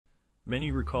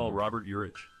Many recall Robert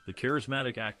Urich, the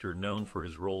charismatic actor known for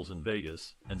his roles in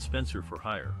Vegas and Spencer for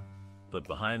Hire. But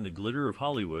behind the glitter of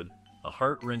Hollywood, a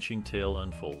heart-wrenching tale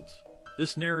unfolds.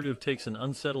 This narrative takes an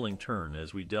unsettling turn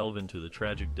as we delve into the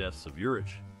tragic deaths of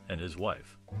Urich and his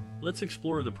wife. Let's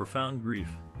explore the profound grief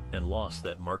and loss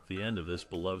that marked the end of this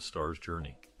beloved star's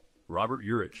journey. Robert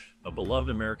Urich, a beloved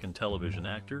American television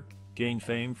actor, gained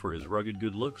fame for his rugged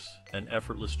good looks and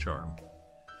effortless charm.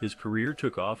 His career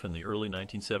took off in the early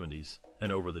 1970s,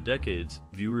 and over the decades,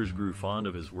 viewers grew fond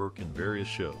of his work in various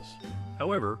shows.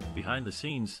 However, behind the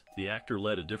scenes, the actor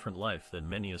led a different life than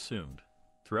many assumed.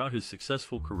 Throughout his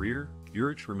successful career,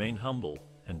 Urich remained humble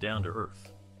and down to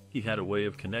earth. He had a way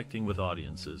of connecting with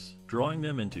audiences, drawing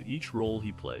them into each role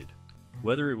he played.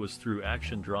 Whether it was through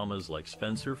action dramas like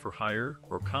Spencer for Hire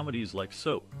or comedies like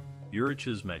Soap,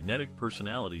 Urich's magnetic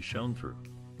personality shone through.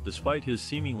 Despite his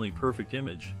seemingly perfect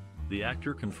image, the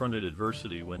actor confronted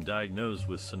adversity when diagnosed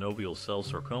with synovial cell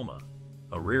sarcoma,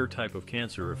 a rare type of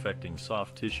cancer affecting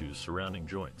soft tissues surrounding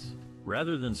joints.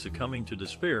 Rather than succumbing to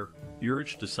despair,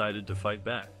 Urich decided to fight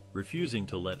back, refusing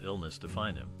to let illness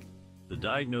define him. The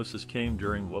diagnosis came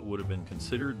during what would have been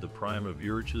considered the prime of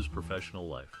Urich's professional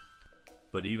life.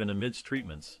 But even amidst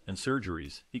treatments and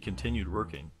surgeries, he continued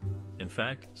working. In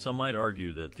fact, some might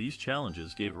argue that these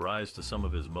challenges gave rise to some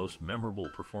of his most memorable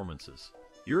performances.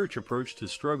 Urich approached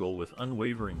his struggle with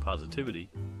unwavering positivity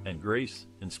and grace,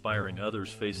 inspiring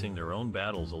others facing their own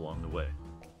battles along the way.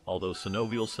 Although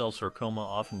synovial cell sarcoma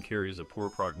often carries a poor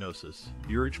prognosis,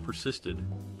 Urich persisted,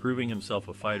 proving himself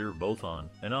a fighter both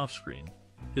on and off screen.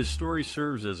 His story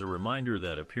serves as a reminder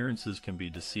that appearances can be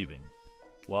deceiving.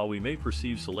 While we may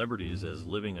perceive celebrities as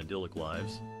living idyllic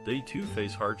lives, they too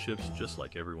face hardships just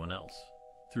like everyone else.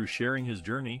 Through sharing his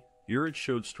journey, Urich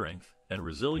showed strength and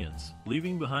resilience,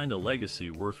 leaving behind a legacy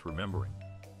worth remembering.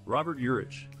 Robert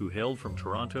Urich, who hailed from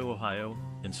Toronto, Ohio,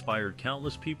 inspired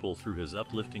countless people through his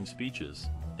uplifting speeches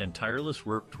and tireless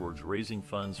work towards raising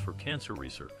funds for cancer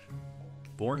research.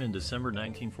 Born in December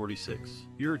 1946,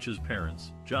 Urich's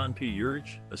parents, John P.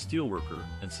 Urich, a steelworker,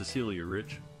 and Cecilia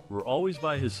Urich, were always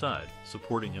by his side,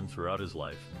 supporting him throughout his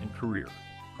life and career.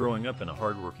 Growing up in a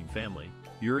hardworking family,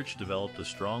 Urich developed a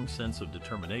strong sense of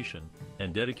determination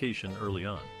and dedication early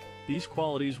on. These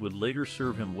qualities would later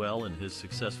serve him well in his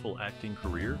successful acting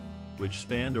career, which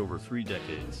spanned over 3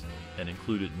 decades and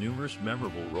included numerous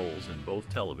memorable roles in both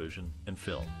television and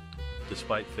film.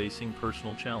 Despite facing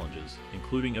personal challenges,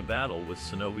 including a battle with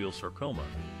synovial sarcoma,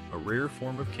 a rare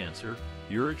form of cancer,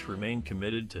 Urich remained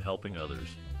committed to helping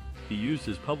others. He used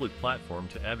his public platform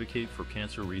to advocate for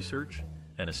cancer research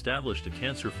and established a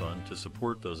cancer fund to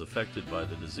support those affected by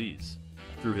the disease.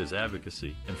 Through his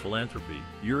advocacy and philanthropy,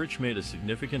 Urich made a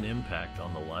significant impact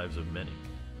on the lives of many.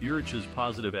 Urich's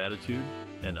positive attitude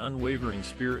and unwavering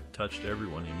spirit touched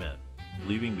everyone he met,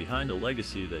 leaving behind a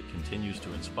legacy that continues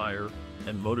to inspire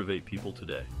and motivate people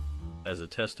today. As a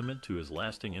testament to his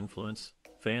lasting influence,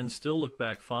 fans still look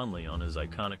back fondly on his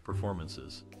iconic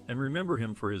performances and remember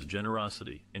him for his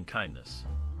generosity and kindness.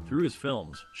 Through his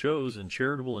films, shows, and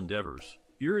charitable endeavors,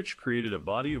 Urich created a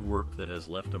body of work that has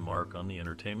left a mark on the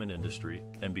entertainment industry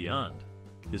and beyond.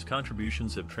 His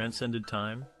contributions have transcended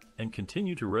time and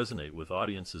continue to resonate with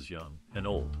audiences young and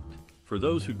old. For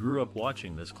those who grew up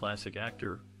watching this classic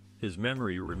actor, his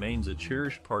memory remains a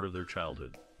cherished part of their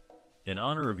childhood. In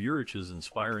honor of Urich's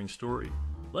inspiring story,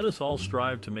 let us all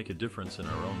strive to make a difference in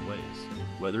our own ways,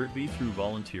 whether it be through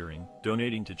volunteering,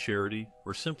 donating to charity,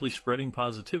 or simply spreading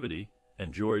positivity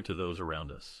and joy to those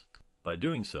around us. By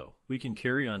doing so, we can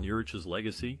carry on Urich's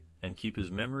legacy and keep his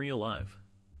memory alive.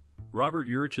 Robert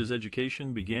Urich's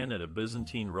education began at a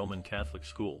Byzantine Roman Catholic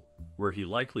school, where he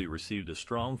likely received a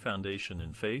strong foundation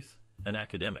in faith and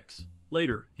academics.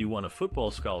 Later, he won a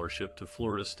football scholarship to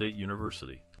Florida State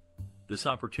University. This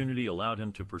opportunity allowed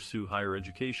him to pursue higher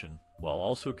education while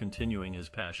also continuing his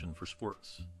passion for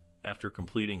sports. After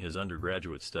completing his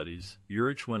undergraduate studies,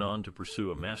 Urich went on to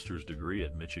pursue a master's degree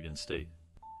at Michigan State.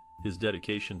 His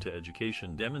dedication to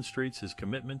education demonstrates his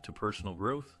commitment to personal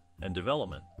growth and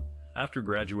development. After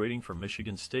graduating from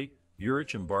Michigan State,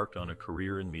 Urich embarked on a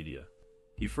career in media.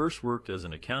 He first worked as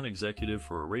an account executive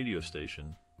for a radio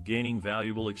station, gaining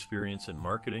valuable experience in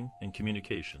marketing and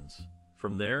communications.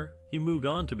 From there, he moved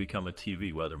on to become a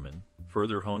TV weatherman,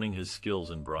 further honing his skills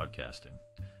in broadcasting.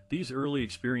 These early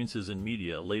experiences in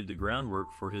media laid the groundwork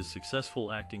for his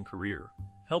successful acting career,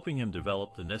 helping him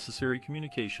develop the necessary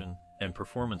communication and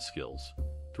performance skills.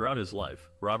 Throughout his life,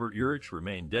 Robert Urich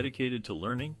remained dedicated to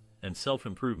learning and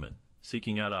self-improvement,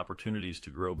 seeking out opportunities to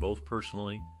grow both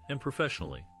personally and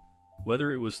professionally.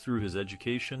 Whether it was through his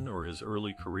education or his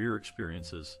early career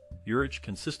experiences, Urich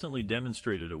consistently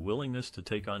demonstrated a willingness to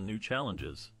take on new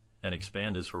challenges and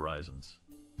expand his horizons.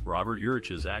 Robert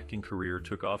Urich's acting career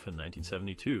took off in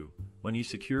 1972 when he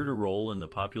secured a role in the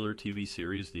popular TV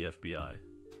series The FBI.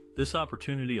 This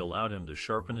opportunity allowed him to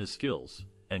sharpen his skills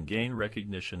and gain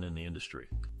recognition in the industry.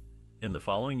 In the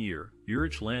following year,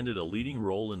 Urich landed a leading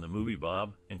role in the movie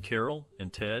Bob and Carol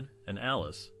and Ted and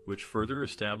Alice, which further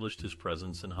established his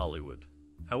presence in Hollywood.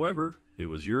 However, it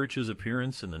was Urich's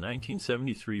appearance in the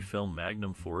 1973 film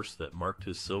Magnum Force that marked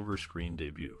his silver screen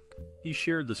debut. He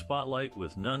shared the spotlight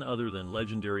with none other than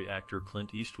legendary actor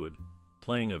Clint Eastwood,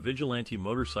 playing a vigilante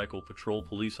motorcycle patrol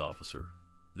police officer.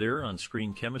 Their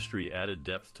on-screen chemistry added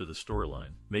depth to the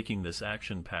storyline, making this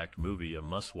action-packed movie a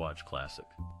must-watch classic.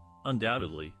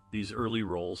 Undoubtedly, these early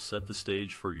roles set the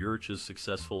stage for Urich's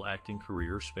successful acting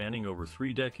career spanning over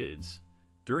 3 decades,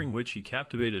 during which he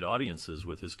captivated audiences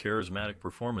with his charismatic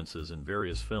performances in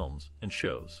various films and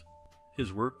shows.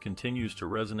 His work continues to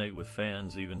resonate with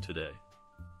fans even today.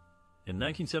 In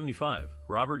 1975,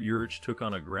 Robert Urich took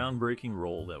on a groundbreaking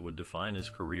role that would define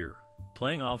his career,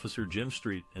 playing Officer Jim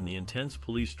Street in the intense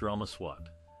police drama SWAT.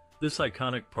 This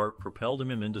iconic part propelled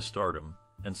him into stardom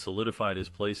and solidified his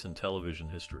place in television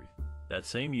history. That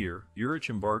same year, Urich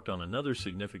embarked on another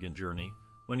significant journey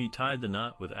when he tied the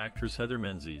knot with actress Heather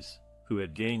Menzies, who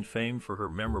had gained fame for her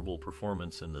memorable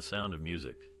performance in The Sound of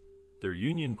Music. Their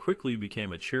union quickly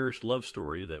became a cherished love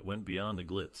story that went beyond the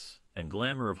glitz and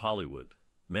glamour of Hollywood.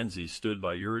 Menzies stood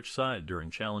by Urich's side during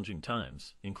challenging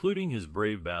times, including his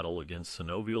brave battle against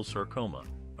synovial sarcoma,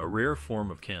 a rare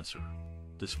form of cancer.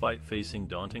 Despite facing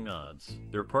daunting odds,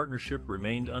 their partnership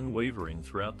remained unwavering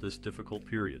throughout this difficult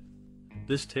period.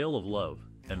 This tale of love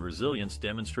and resilience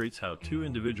demonstrates how 2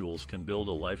 individuals can build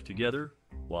a life together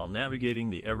while navigating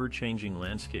the ever-changing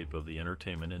landscape of the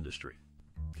entertainment industry.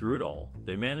 Through it all,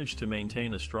 they managed to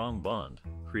maintain a strong bond,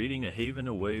 creating a haven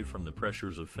away from the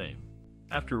pressures of fame.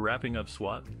 After wrapping up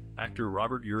SWAT, actor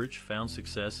Robert Urich found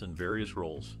success in various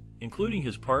roles, including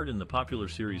his part in the popular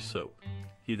series Soap.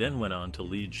 He then went on to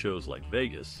lead shows like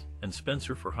Vegas and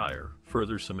Spencer for Hire,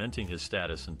 further cementing his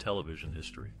status in television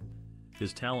history.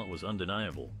 His talent was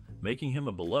undeniable, making him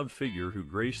a beloved figure who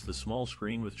graced the small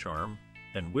screen with charm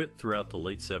and wit throughout the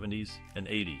late 70s and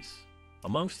 80s.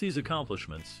 Amongst these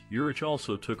accomplishments, Urich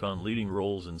also took on leading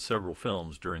roles in several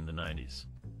films during the 90s.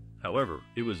 However,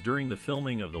 it was during the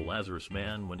filming of The Lazarus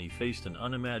Man when he faced an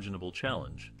unimaginable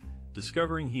challenge,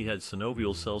 discovering he had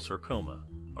synovial cell sarcoma,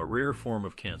 a rare form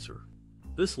of cancer.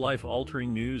 This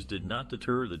life-altering news did not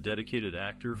deter the dedicated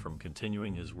actor from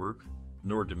continuing his work,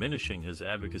 nor diminishing his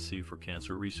advocacy for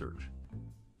cancer research.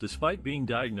 Despite being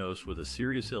diagnosed with a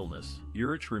serious illness,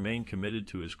 Urich remained committed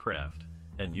to his craft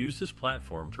and used his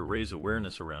platform to raise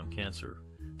awareness around cancer,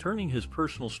 turning his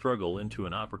personal struggle into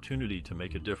an opportunity to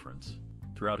make a difference.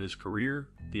 Throughout his career,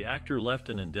 the actor left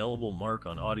an indelible mark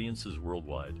on audiences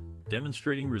worldwide,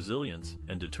 demonstrating resilience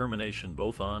and determination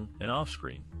both on and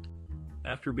off-screen.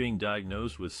 After being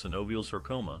diagnosed with synovial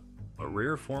sarcoma, a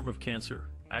rare form of cancer,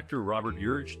 actor Robert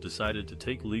Urich decided to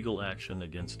take legal action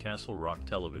against Castle Rock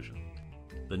Television.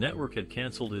 The network had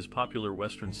canceled his popular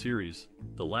Western series,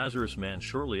 The Lazarus Man,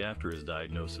 shortly after his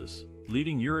diagnosis,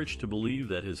 leading Urich to believe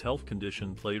that his health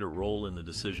condition played a role in the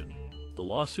decision. The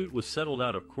lawsuit was settled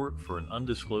out of court for an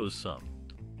undisclosed sum.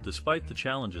 Despite the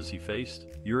challenges he faced,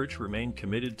 Urich remained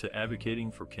committed to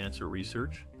advocating for cancer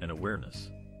research and awareness.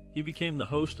 He became the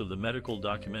host of the medical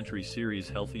documentary series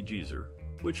Healthy Geezer,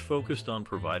 which focused on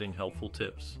providing helpful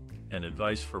tips and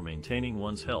advice for maintaining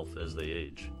one's health as they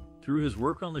age. Through his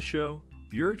work on the show,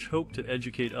 Urich hoped to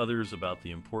educate others about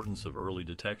the importance of early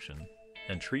detection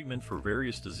and treatment for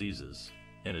various diseases.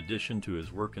 In addition to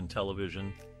his work in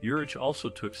television, Urich also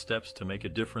took steps to make a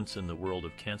difference in the world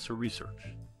of cancer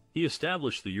research. He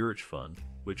established the Urich Fund,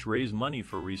 which raised money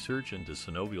for research into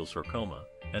synovial sarcoma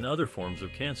and other forms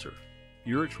of cancer.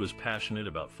 Urich was passionate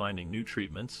about finding new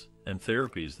treatments and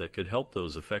therapies that could help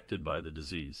those affected by the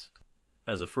disease.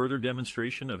 As a further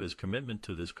demonstration of his commitment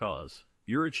to this cause,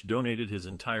 Urich donated his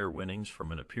entire winnings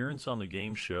from an appearance on the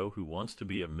game show Who Wants to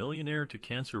Be a Millionaire to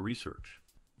cancer research.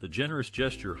 The generous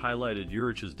gesture highlighted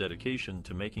Urich's dedication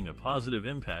to making a positive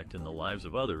impact in the lives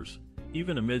of others,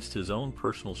 even amidst his own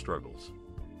personal struggles.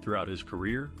 Throughout his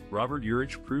career, Robert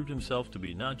Urich proved himself to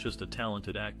be not just a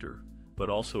talented actor, but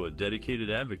also a dedicated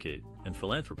advocate and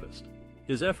philanthropist.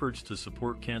 His efforts to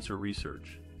support cancer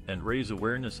research and raise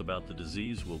awareness about the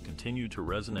disease will continue to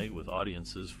resonate with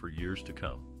audiences for years to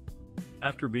come.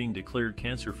 After being declared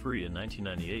cancer-free in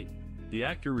 1998, the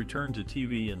actor returned to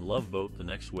TV in Love Boat: The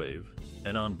Next Wave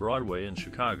and on Broadway in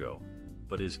Chicago,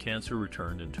 but his cancer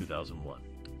returned in 2001.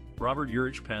 Robert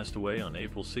Urich passed away on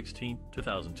April 16,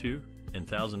 2002, in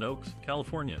Thousand Oaks,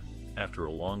 California, after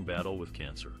a long battle with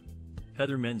cancer.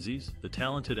 Heather Menzies, the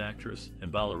talented actress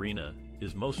and ballerina,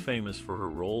 is most famous for her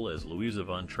role as Louisa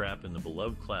Von Trapp in the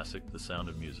beloved classic The Sound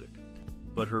of Music.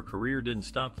 But her career didn't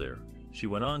stop there. She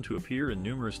went on to appear in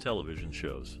numerous television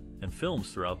shows and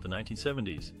films throughout the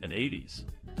 1970s and 80s.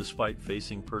 Despite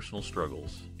facing personal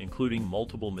struggles, including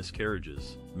multiple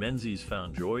miscarriages, Menzies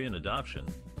found joy in adoption,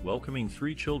 welcoming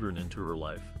 3 children into her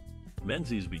life.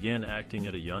 Menzies began acting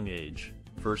at a young age,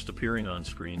 first appearing on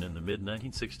screen in the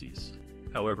mid-1960s.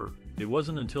 However, it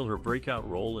wasn't until her breakout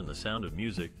role in The Sound of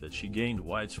Music that she gained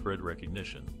widespread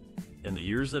recognition. In the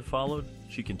years that followed,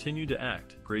 she continued to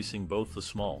act, gracing both the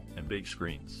small and big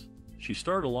screens. She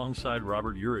starred alongside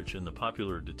Robert Urich in the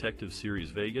popular detective series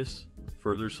Vegas,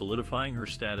 further solidifying her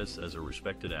status as a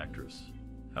respected actress.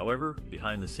 However,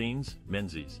 behind the scenes,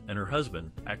 Menzies and her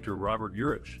husband, actor Robert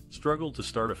Urich, struggled to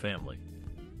start a family.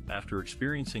 After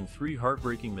experiencing 3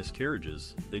 heartbreaking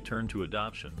miscarriages, they turned to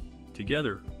adoption.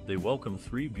 Together, they welcomed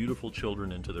 3 beautiful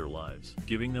children into their lives,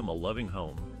 giving them a loving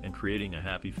home and creating a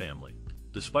happy family.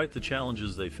 Despite the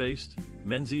challenges they faced,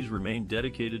 Menzies remained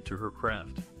dedicated to her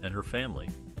craft and her family.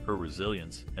 Her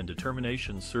resilience and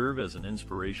determination serve as an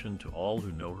inspiration to all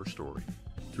who know her story.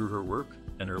 Through her work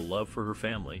and her love for her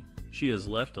family, she has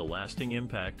left a lasting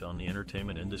impact on the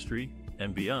entertainment industry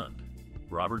and beyond.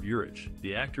 Robert Urich,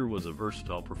 the actor, was a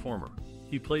versatile performer.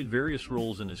 He played various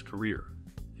roles in his career.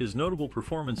 His notable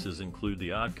performances include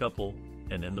The Odd Couple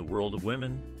and In the World of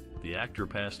Women. The actor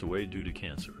passed away due to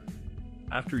cancer.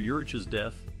 After Urich's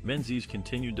death, Menzies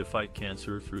continued to fight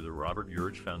cancer through the Robert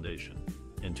Urich Foundation.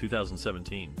 In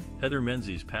 2017, Heather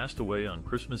Menzies passed away on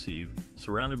Christmas Eve,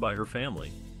 surrounded by her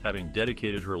family, having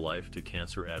dedicated her life to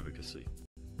cancer advocacy.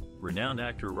 Renowned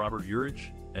actor Robert Urich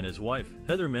and his wife,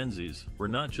 Heather Menzies, were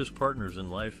not just partners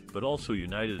in life but also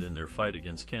united in their fight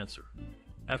against cancer.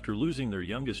 After losing their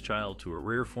youngest child to a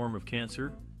rare form of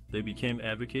cancer, they became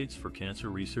advocates for cancer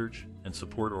research and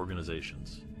support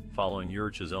organizations. Following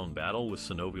Urich's own battle with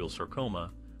synovial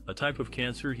sarcoma, a type of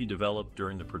cancer he developed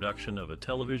during the production of a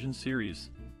television series,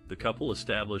 the couple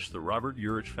established the Robert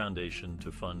Urich Foundation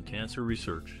to fund cancer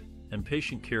research and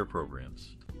patient care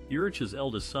programs. Urich's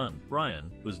eldest son, Ryan,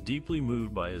 was deeply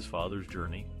moved by his father's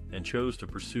journey and chose to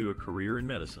pursue a career in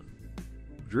medicine.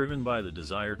 Driven by the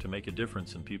desire to make a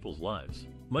difference in people's lives,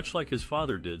 much like his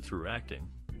father did through acting,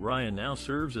 Ryan now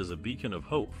serves as a beacon of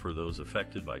hope for those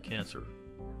affected by cancer.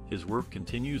 His work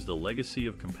continues the legacy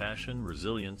of compassion,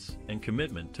 resilience, and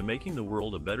commitment to making the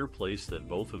world a better place that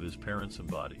both of his parents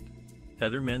embodied.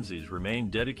 Heather Menzies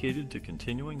remained dedicated to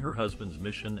continuing her husband's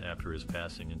mission after his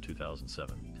passing in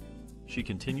 2007. She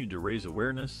continued to raise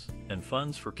awareness and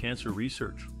funds for cancer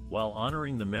research while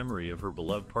honoring the memory of her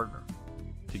beloved partner.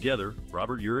 Together,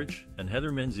 Robert Urich and Heather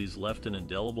Menzies left an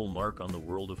indelible mark on the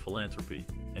world of philanthropy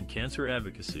and cancer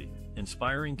advocacy,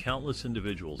 inspiring countless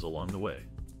individuals along the way.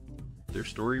 Their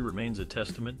story remains a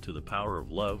testament to the power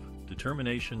of love,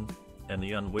 determination, and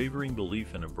the unwavering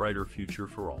belief in a brighter future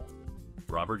for all.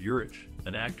 Robert Urich,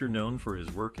 an actor known for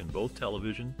his work in both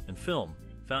television and film,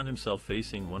 found himself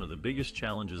facing one of the biggest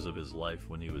challenges of his life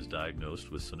when he was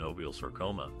diagnosed with synovial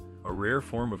sarcoma, a rare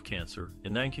form of cancer,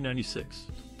 in 1996.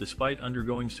 Despite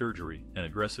undergoing surgery and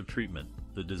aggressive treatment,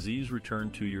 the disease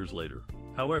returned 2 years later.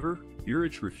 However,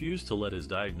 Urich refused to let his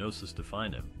diagnosis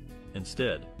define him.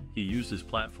 Instead, he used his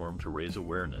platform to raise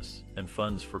awareness and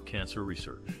funds for cancer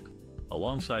research.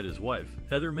 Alongside his wife,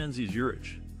 Heather Menzies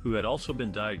Urich, who had also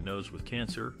been diagnosed with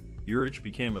cancer, Urich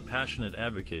became a passionate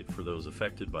advocate for those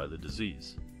affected by the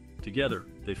disease. Together,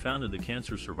 they founded the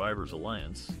Cancer Survivors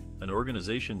Alliance, an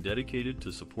organization dedicated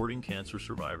to supporting cancer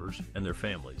survivors and their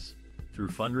families. Through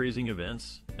fundraising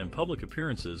events and public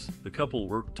appearances, the couple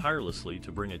worked tirelessly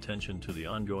to bring attention to the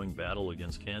ongoing battle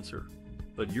against cancer.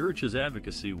 But Urich's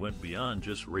advocacy went beyond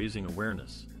just raising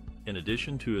awareness. In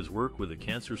addition to his work with the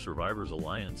Cancer Survivors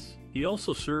Alliance, he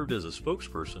also served as a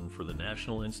spokesperson for the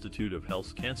National Institute of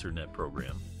Health's CancerNet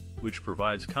program, which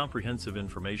provides comprehensive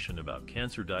information about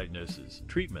cancer diagnosis,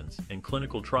 treatments, and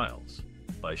clinical trials.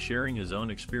 By sharing his own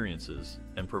experiences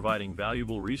and providing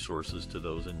valuable resources to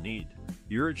those in need,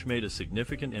 Urich made a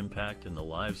significant impact in the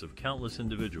lives of countless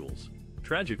individuals.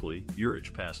 Tragically,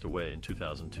 Urich passed away in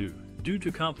 2002 due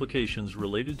to complications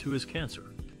related to his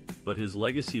cancer. But his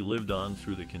legacy lived on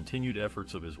through the continued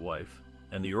efforts of his wife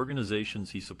and the organizations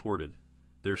he supported.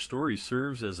 Their story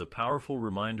serves as a powerful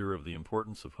reminder of the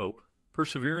importance of hope,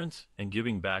 perseverance, and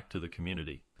giving back to the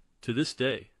community. To this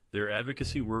day, their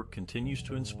advocacy work continues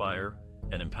to inspire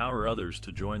and empower others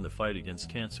to join the fight against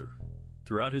cancer.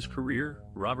 Throughout his career,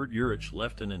 Robert Urich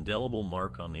left an indelible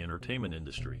mark on the entertainment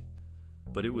industry.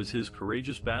 But it was his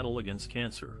courageous battle against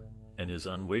cancer and his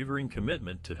unwavering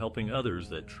commitment to helping others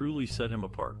that truly set him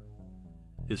apart.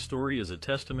 His story is a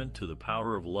testament to the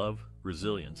power of love,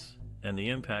 resilience, and the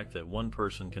impact that one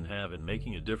person can have in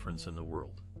making a difference in the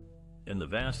world. In the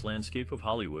vast landscape of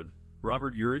Hollywood,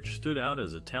 Robert Urich stood out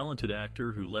as a talented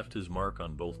actor who left his mark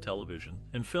on both television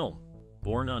and film.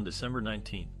 Born on December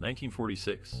 19,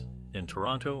 1946, in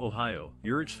Toronto, Ohio,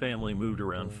 Urich's family moved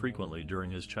around frequently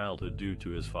during his childhood due to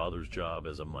his father's job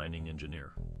as a mining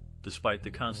engineer. Despite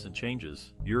the constant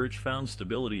changes, Urich found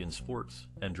stability in sports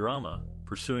and drama,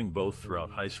 pursuing both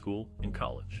throughout high school and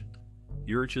college.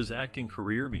 Urich's acting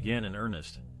career began in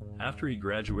earnest after he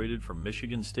graduated from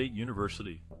Michigan State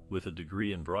University with a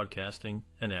degree in broadcasting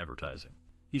and advertising.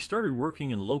 He started working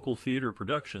in local theater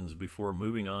productions before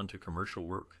moving on to commercial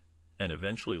work, and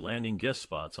eventually landing guest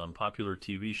spots on popular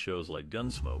TV shows like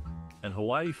Gunsmoke and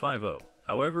Hawaii Five-0.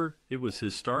 However, it was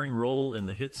his starring role in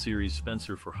the hit series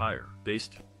Spencer for Hire,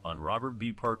 based on Robert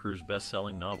B. Parker's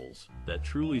best-selling novels, that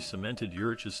truly cemented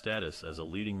Urich's status as a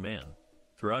leading man.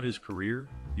 Throughout his career,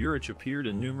 Urich appeared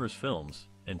in numerous films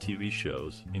and TV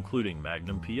shows, including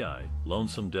Magnum P.I.,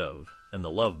 Lonesome Dove, and The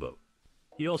Love Boat.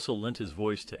 He also lent his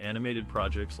voice to animated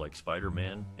projects like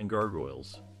Spider-Man and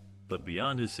Gargoyles. But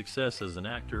beyond his success as an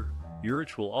actor,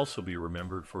 Urich will also be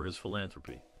remembered for his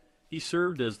philanthropy. He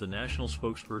served as the national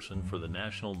spokesperson for the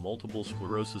National Multiple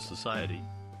Sclerosis Society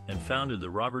and founded the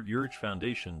Robert Urich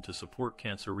Foundation to support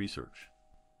cancer research.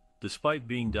 Despite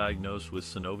being diagnosed with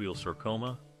synovial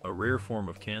sarcoma, a rare form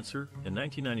of cancer, in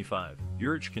 1995,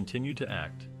 Urich continued to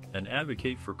act and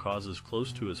advocate for causes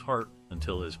close to his heart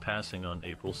until his passing on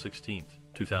April 16,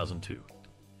 2002.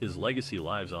 His legacy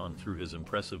lives on through his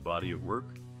impressive body of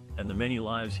work and the many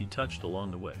lives he touched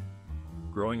along the way.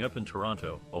 Growing up in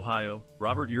Toronto, Ohio,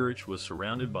 Robert Urich was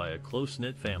surrounded by a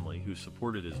close-knit family who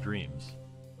supported his dreams.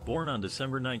 Born on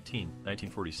December 19,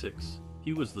 1946,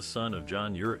 he was the son of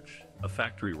John Urich, a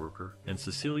factory worker, and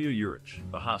Cecilia Urich,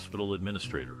 a hospital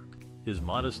administrator. His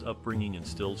modest upbringing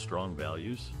instilled strong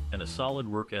values and a solid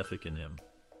work ethic in him.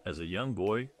 As a young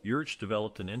boy, Urich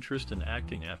developed an interest in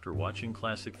acting after watching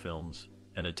classic films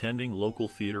and attending local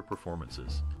theater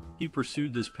performances. He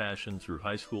pursued this passion through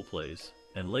high school plays,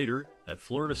 and later at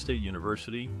Florida State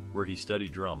University, where he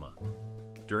studied drama.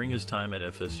 During his time at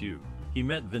FSU, he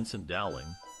met Vincent Dowling,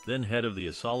 then head of the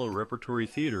Asolo Repertory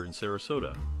Theater in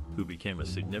Sarasota, who became a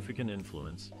significant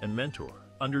influence and mentor.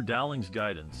 Under Dowling's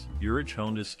guidance, Urich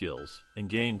honed his skills and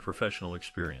gained professional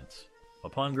experience.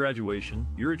 Upon graduation,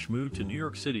 Urich moved to New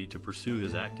York City to pursue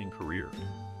his acting career.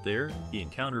 There, he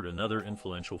encountered another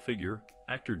influential figure,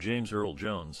 actor James Earl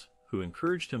Jones, who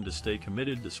encouraged him to stay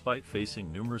committed despite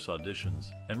facing numerous auditions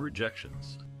and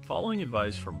rejections. Following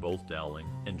advice from both Dowling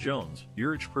and Jones,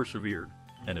 Urich persevered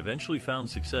and eventually found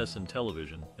success in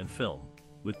television and film.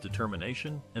 With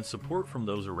determination and support from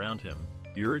those around him,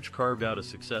 Urich carved out a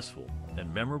successful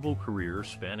and memorable career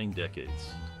spanning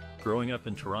decades. Growing up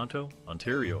in Toronto,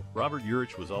 Ontario, Robert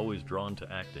Urich was always drawn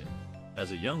to acting.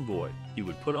 As a young boy, he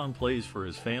would put on plays for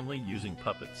his family using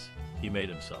puppets he made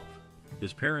himself.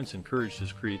 His parents encouraged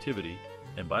his creativity,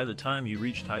 and by the time he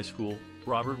reached high school,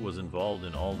 Robert was involved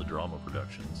in all the drama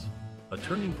productions. A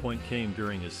turning point came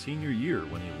during his senior year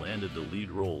when he landed the lead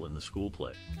role in the school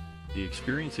play. The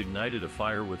experience ignited a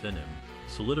fire within him,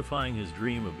 solidifying his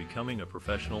dream of becoming a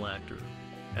professional actor.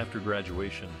 After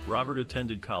graduation, Robert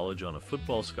attended college on a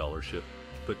football scholarship,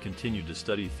 but continued to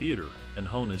study theater and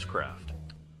hone his craft.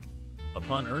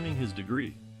 Upon earning his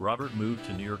degree, Robert moved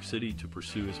to New York City to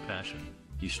pursue his passion.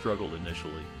 He struggled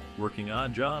initially, working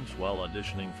odd jobs while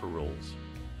auditioning for roles.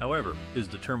 However, his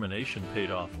determination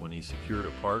paid off when he secured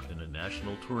a part in a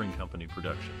national touring company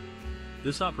production.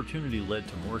 This opportunity led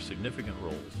to more significant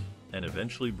roles, and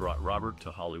eventually brought Robert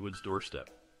to Hollywood's doorstep.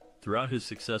 Throughout his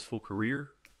successful career,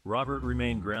 Robert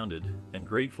remained grounded and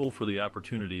grateful for the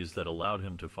opportunities that allowed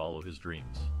him to follow his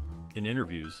dreams. In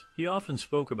interviews, he often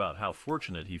spoke about how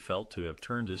fortunate he felt to have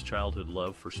turned his childhood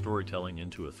love for storytelling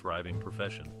into a thriving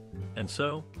profession. And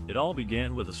so, it all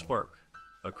began with a spark,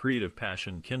 a creative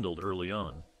passion kindled early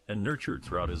on and nurtured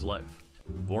throughout his life.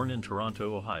 Born in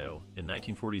Toronto, Ohio, in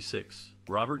 1946,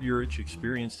 Robert Urich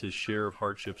experienced his share of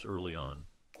hardships early on.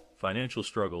 Financial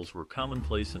struggles were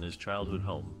commonplace in his childhood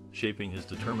home, shaping his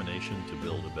determination to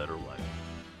build a better life.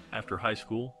 After high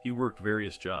school, he worked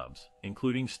various jobs,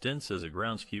 including stints as a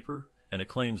groundskeeper and a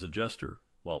claims adjuster,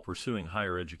 while pursuing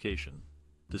higher education.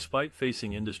 Despite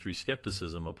facing industry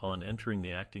skepticism upon entering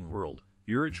the acting world,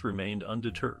 Urich remained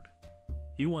undeterred.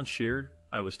 He once shared,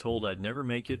 "I was told I'd never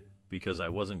make it because I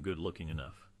wasn't good looking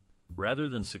enough." Rather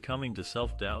than succumbing to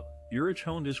self-doubt, Urich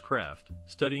honed his craft,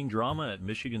 studying drama at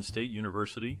Michigan State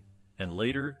University and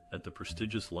later at the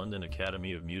prestigious London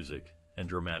Academy of Music and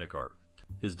Dramatic Art.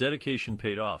 His dedication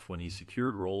paid off when he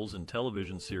secured roles in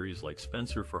television series like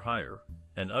Spencer for Hire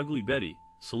and Ugly Betty,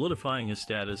 solidifying his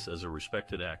status as a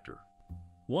respected actor.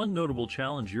 One notable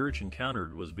challenge Urich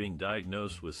encountered was being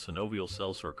diagnosed with synovial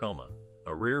cell sarcoma,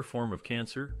 a rare form of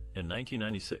cancer, in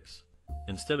 1996.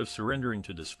 Instead of surrendering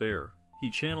to despair, he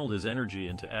channeled his energy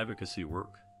into advocacy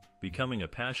work, becoming a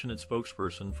passionate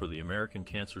spokesperson for the American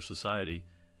Cancer Society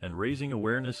and raising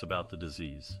awareness about the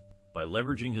disease. By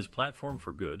leveraging his platform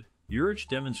for good, Urich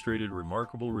demonstrated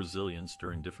remarkable resilience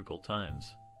during difficult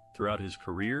times. Throughout his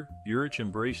career, Urich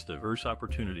embraced diverse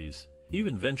opportunities,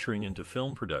 even venturing into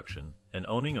film production and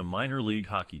owning a minor league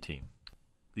hockey team.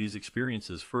 These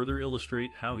experiences further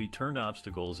illustrate how he turned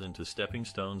obstacles into stepping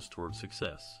stones toward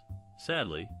success.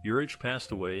 Sadly, Urich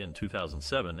passed away in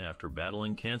 2007 after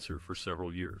battling cancer for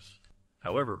several years.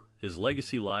 However, his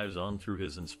legacy lives on through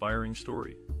his inspiring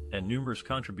story and numerous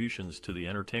contributions to the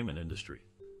entertainment industry.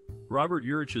 Robert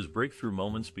Urich's breakthrough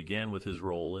moments began with his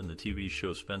role in the TV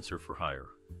show Spencer for Hire.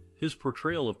 His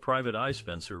portrayal of Private Eye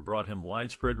Spencer brought him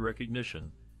widespread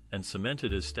recognition and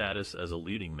cemented his status as a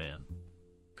leading man.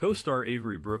 Co-star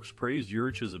Avery Brooks praised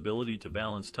Urich's ability to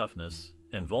balance toughness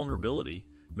and vulnerability,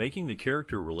 making the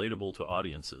character relatable to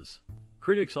audiences.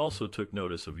 Critics also took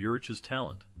notice of Urich's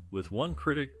talent, with one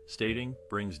critic stating,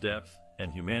 "brings depth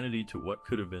and humanity to what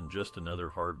could have been just another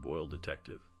hard-boiled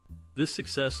detective." This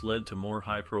success led to more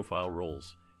high-profile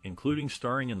roles, including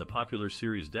starring in the popular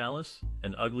series Dallas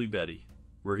and Ugly Betty,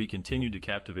 where he continued to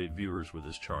captivate viewers with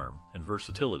his charm and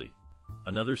versatility.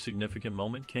 Another significant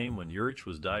moment came when Urich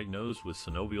was diagnosed with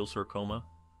synovial sarcoma,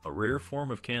 a rare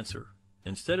form of cancer.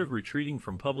 Instead of retreating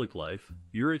from public life,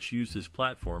 Urich used his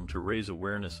platform to raise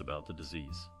awareness about the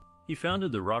disease. He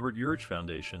founded the Robert Urich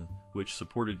Foundation, which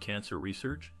supported cancer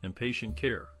research and patient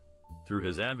care. Through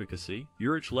his advocacy,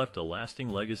 Urich left a lasting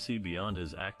legacy beyond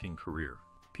his acting career.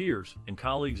 Peers and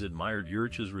colleagues admired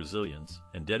Urich's resilience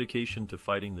and dedication to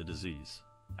fighting the disease.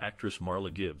 Actress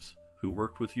Marla Gibbs, who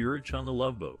worked with Urich on The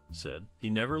Love Boat, said, "He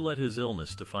never let his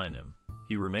illness define him.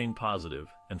 He remained positive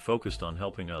and focused on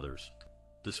helping others."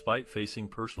 Despite facing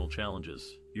personal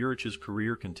challenges, Urich's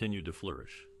career continued to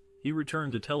flourish. He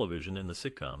returned to television in the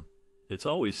sitcom It's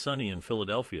Always Sunny in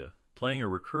Philadelphia, playing a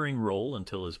recurring role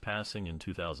until his passing in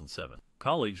 2007.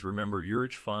 Colleagues remember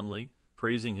Urich fondly,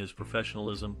 praising his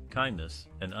professionalism, kindness,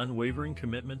 and unwavering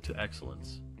commitment to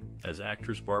excellence. As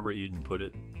actress Barbara Eden put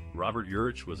it, Robert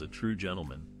Urich was a true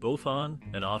gentleman, both on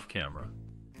and off camera.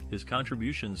 His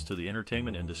contributions to the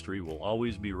entertainment industry will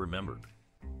always be remembered.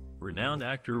 Renowned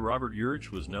actor Robert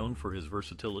Urich was known for his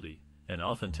versatility and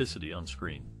authenticity on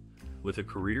screen. With a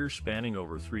career spanning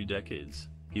over 3 decades,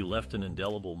 he left an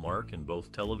indelible mark in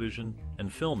both television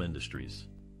and film industries.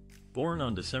 Born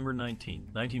on December 19,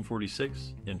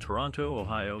 1946, in Toronto,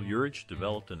 Ohio, Urich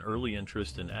developed an early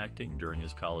interest in acting during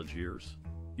his college years.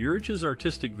 Urich's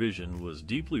artistic vision was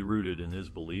deeply rooted in his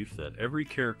belief that every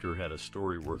character had a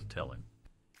story worth telling.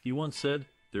 He once said,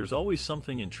 "There's always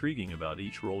something intriguing about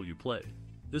each role you play."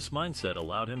 This mindset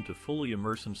allowed him to fully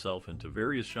immerse himself into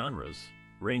various genres,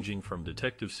 ranging from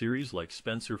detective series like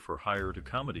Spencer for Hire to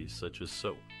comedies such as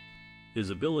Soap. His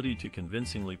ability to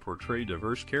convincingly portray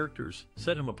diverse characters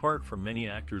set him apart from many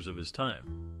actors of his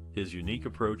time. His unique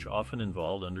approach often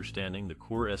involved understanding the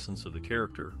core essence of the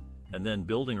character and then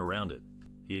building around it.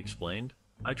 He explained,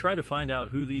 "I try to find out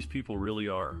who these people really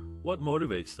are, what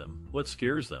motivates them, what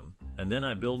scares them, and then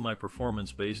I build my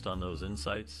performance based on those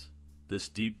insights." This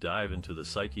deep dive into the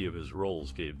psyche of his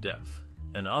roles gave depth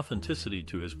and authenticity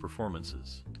to his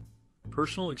performances.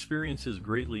 Personal experiences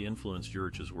greatly influenced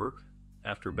Urich's work.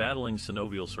 After battling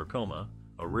synovial sarcoma,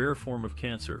 a rare form of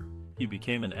cancer, he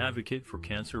became an advocate for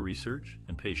cancer research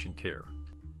and patient care.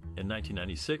 In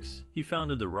 1996, he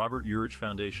founded the Robert Urich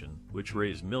Foundation, which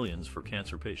raised millions for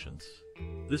cancer patients.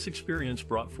 This experience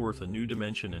brought forth a new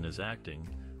dimension in his acting,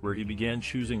 where he began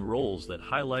choosing roles that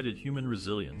highlighted human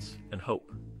resilience and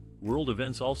hope. World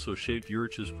events also shaped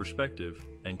Urich's perspective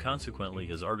and consequently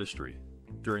his artistry.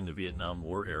 During the Vietnam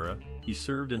War era, he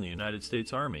served in the United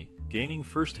States Army, gaining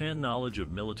first-hand knowledge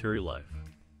of military life.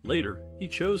 Later, he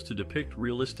chose to depict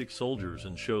realistic soldiers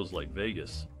in shows like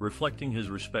Vegas, reflecting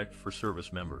his respect for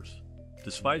service members.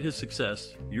 Despite his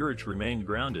success, Urich remained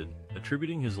grounded,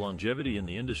 attributing his longevity in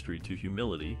the industry to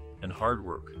humility and hard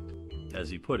work. As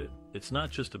he put it, "It's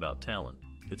not just about talent.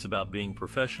 It's about being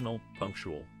professional,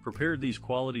 punctual, prepared." These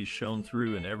qualities shone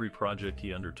through in every project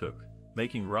he undertook,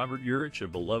 making Robert Urich a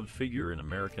beloved figure in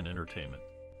American entertainment.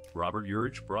 Robert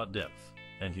Urich brought depth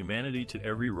and humanity to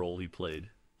every role he played,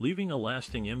 leaving a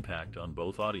lasting impact on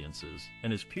both audiences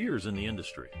and his peers in the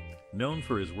industry. Known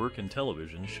for his work in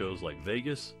television shows like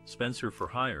Vegas, Spencer for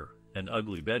Hire, and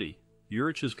Ugly Betty,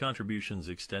 Urich's contributions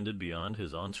extended beyond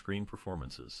his on-screen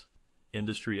performances.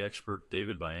 Industry expert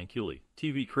David Bianculli,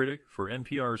 TV critic for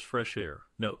NPR's Fresh Air,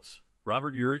 notes,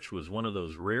 Robert Urich was one of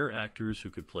those rare actors who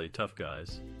could play tough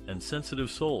guys and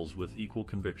sensitive souls with equal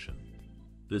conviction.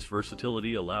 This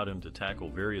versatility allowed him to tackle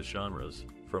various genres,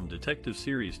 from detective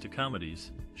series to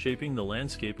comedies, shaping the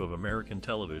landscape of American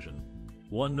television.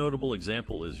 One notable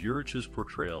example is Urich's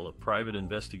portrayal of private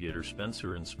investigator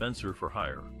Spencer in Spencer for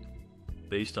Hire.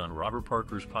 Based on Robert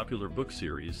Parker's popular book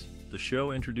series, the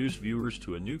show introduced viewers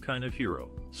to a new kind of hero,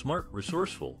 smart,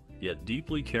 resourceful, yet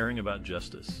deeply caring about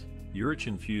justice. Urich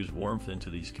infused warmth into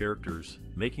these characters,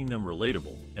 making them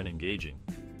relatable and engaging.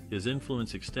 His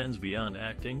influence extends beyond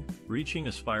acting, reaching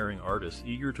aspiring artists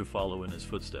eager to follow in his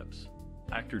footsteps.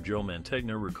 Actor Joe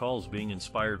Mantegna recalls being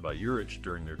inspired by Urich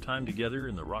during their time together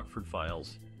in the Rockford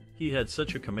Files. He had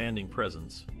such a commanding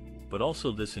presence, but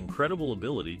also this incredible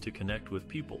ability to connect with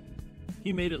people.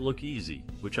 He made it look easy,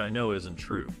 which I know isn't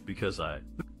true, because I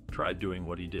tried doing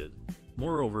what he did.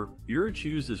 Moreover, Urich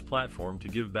used his platform to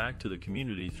give back to the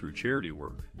community through charity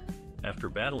work. After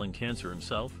battling cancer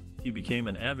himself, he became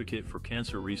an advocate for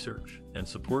cancer research and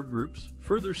support groups,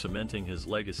 further cementing his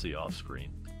legacy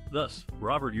off-screen. Thus,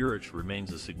 Robert Urich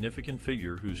remains a significant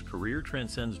figure whose career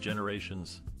transcends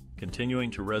generations,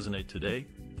 continuing to resonate today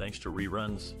thanks to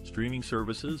reruns, streaming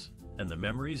services, and the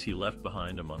memories he left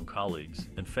behind among colleagues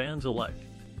and fans alike.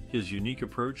 His unique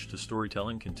approach to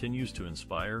storytelling continues to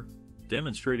inspire,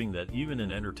 demonstrating that even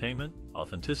in entertainment,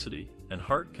 authenticity and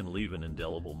heart can leave an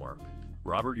indelible mark.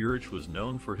 Robert Urich was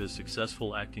known for his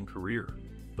successful acting career,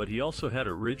 but he also had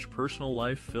a rich personal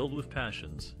life filled with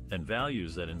passions and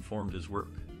values that informed his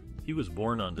work. He was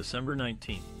born on December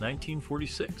 19,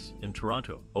 1946, in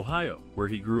Toronto, Ohio, where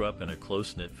he grew up in a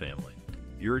close-knit family.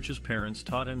 Urich's parents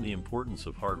taught him the importance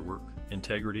of hard work,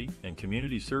 integrity, and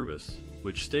community service,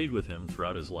 which stayed with him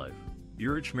throughout his life.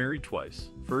 Urich married twice,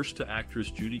 first to actress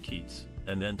Judy Keats,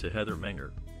 and then to Heather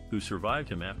Menger, who survived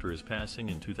him after his passing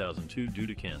in 2002 due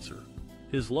to cancer.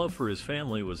 His love for his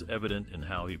family was evident in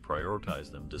how he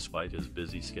prioritized them despite his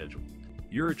busy schedule.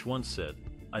 Urich once said,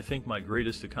 "I think my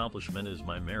greatest accomplishment is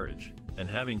my marriage, and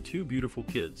having two beautiful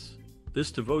kids."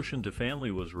 This devotion to family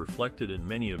was reflected in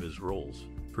many of his roles,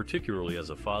 particularly as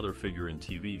a father figure in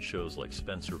TV shows like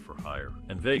Spencer for Hire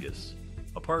and Vegas.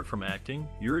 Apart from acting,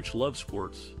 Urich loved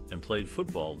sports and played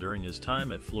football during his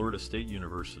time at Florida State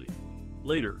University.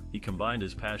 Later, he combined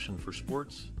his passion for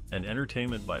sports and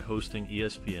entertainment by hosting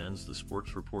ESPN's The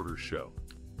Sports Reporter Show.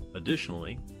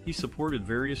 Additionally, he supported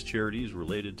various charities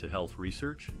related to health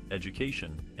research,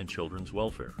 education, and children's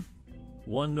welfare.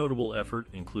 One notable effort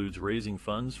includes raising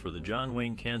funds for the John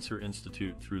Wayne Cancer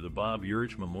Institute through the Bob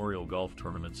Urich Memorial Golf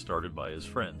Tournament started by his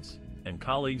friends and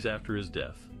colleagues after his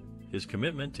death. His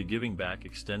commitment to giving back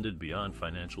extended beyond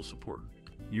financial support.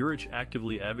 Urich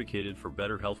actively advocated for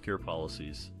better healthcare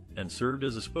policies and served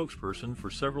as a spokesperson for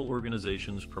several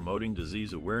organizations promoting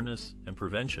disease awareness and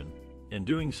prevention. In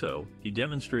doing so, he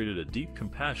demonstrated a deep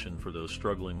compassion for those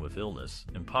struggling with illness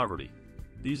and poverty.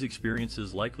 These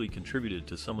experiences likely contributed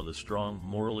to some of the strong,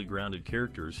 morally grounded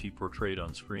characters he portrayed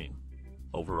on screen.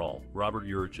 Overall, Robert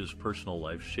Urich's personal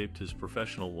life shaped his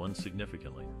professional one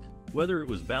significantly. Whether it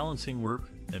was balancing work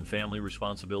and family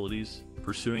responsibilities,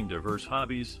 pursuing diverse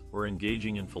hobbies, or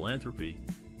engaging in philanthropy,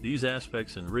 these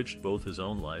aspects enriched both his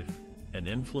own life and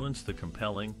influenced the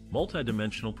compelling,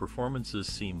 multidimensional performances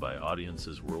seen by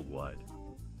audiences worldwide.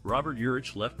 Robert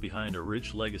Urich left behind a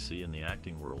rich legacy in the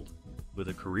acting world. With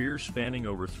a career spanning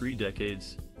over 3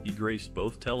 decades, he graced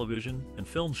both television and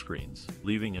film screens,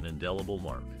 leaving an indelible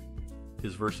mark.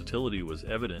 His versatility was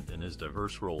evident in his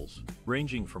diverse roles,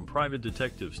 ranging from private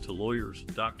detectives to lawyers,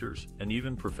 doctors, and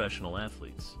even professional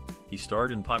athletes. He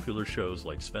starred in popular shows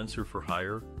like Spencer for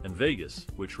Hire and Vegas,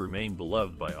 which remain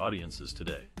beloved by audiences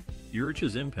today.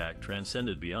 Urich's impact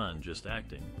transcended beyond just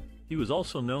acting. He was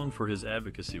also known for his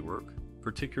advocacy work,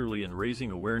 particularly in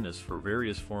raising awareness for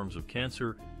various forms of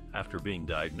cancer after being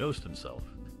diagnosed himself.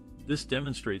 This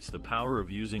demonstrates the power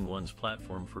of using one's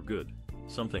platform for good,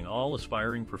 something all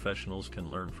aspiring professionals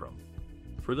can learn from.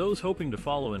 For those hoping to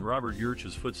follow in Robert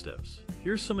Urich's footsteps,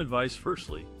 here's some advice.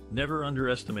 Firstly, never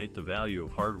underestimate the value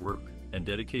of hard work and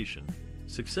dedication.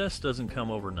 Success doesn't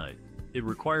come overnight. It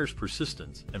requires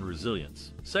persistence and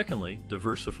resilience. Secondly,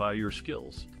 diversify your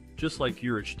skills. Just like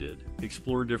Urich did,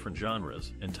 explore different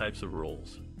genres and types of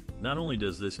roles. Not only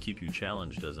does this keep you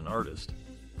challenged as an artist,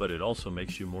 but it also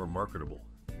makes you more marketable.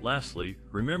 Lastly,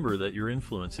 remember that your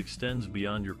influence extends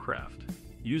beyond your craft.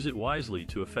 Use it wisely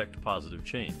to effect positive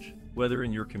change, whether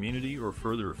in your community or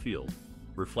further afield.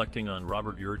 Reflecting on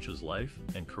Robert Urich's life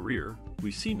and career, we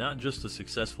see not just a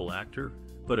successful actor,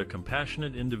 but a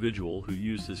compassionate individual who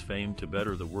used his fame to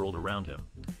better the world around him.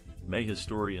 May his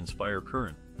story inspire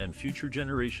current and future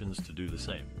generations to do the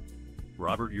same.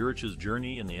 Robert Urich's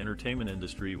journey in the entertainment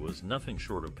industry was nothing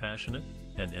short of passionate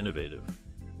and innovative.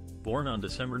 Born on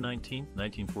December 19,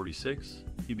 1946,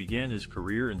 he began his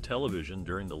career in television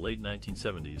during the late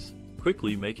 1970s,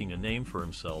 quickly making a name for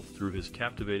himself through his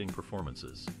captivating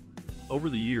performances. Over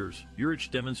the years,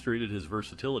 Urich demonstrated his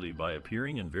versatility by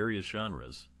appearing in various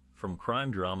genres, from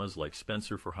crime dramas like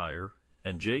Spencer for Hire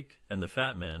and Jake and the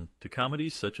Fat Man to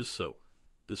comedies such as Soap.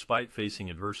 Despite facing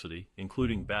adversity,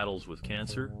 including battles with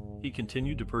cancer, he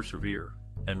continued to persevere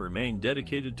and remained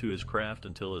dedicated to his craft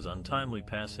until his untimely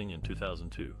passing in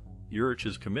 2002.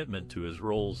 Urich's commitment to his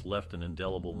roles left an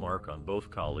indelible mark on both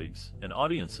colleagues and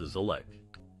audiences alike.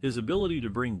 His ability to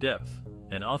bring depth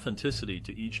and authenticity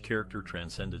to each character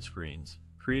transcended screens,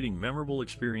 creating memorable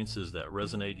experiences that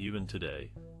resonate even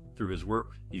today. Through his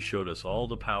work, he showed us all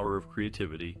the power of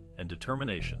creativity and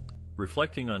determination.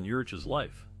 Reflecting on Urich's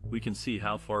life, we can see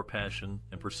how far passion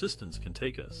and persistence can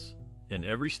take us. In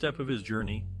every step of his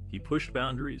journey, he pushed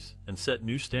boundaries and set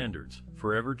new standards,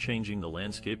 forever changing the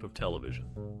landscape of television.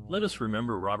 Let us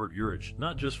remember Robert Urich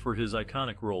not just for his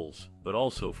iconic roles, but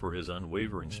also for his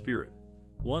unwavering spirit,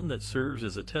 one that serves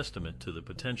as a testament to the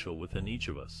potential within each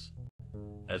of us.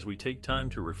 As we take time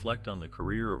to reflect on the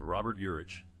career of Robert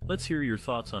Urich, let's hear your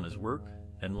thoughts on his work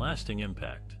and lasting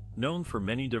impact. Known for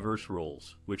many diverse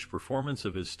roles, which performance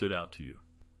of his stood out to you?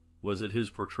 Was it his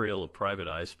portrayal of Private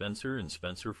Eye Spencer in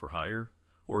Spencer for Hire,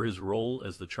 or his role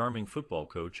as the charming football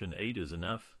coach in 8 is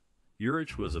Enough?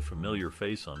 Urich was a familiar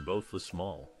face on both the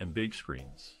small and big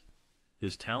screens.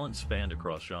 His talent spanned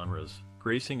across genres,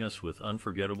 gracing us with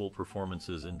unforgettable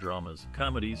performances in dramas,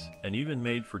 comedies, and even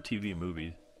made-for-TV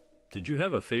movies. Did you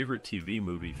have a favorite TV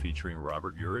movie featuring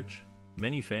Robert Urich?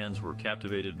 Many fans were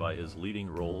captivated by his leading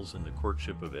roles in The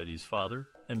Courtship of Eddie's Father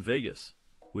and Vegas.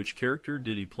 Which character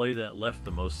did he play that left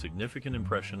the most significant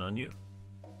impression on you?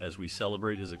 As we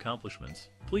celebrate his accomplishments,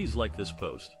 please like this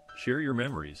post, share your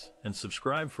memories, and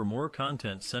subscribe for more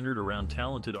content centered around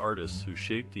talented artists who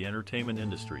shaped the entertainment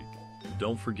industry.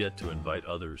 Don't forget to invite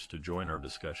others to join our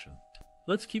discussion.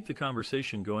 Let's keep the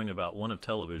conversation going about one of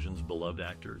television's beloved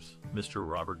actors, Mr.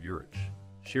 Robert Urich.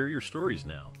 Share your stories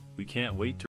now. We can't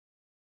wait to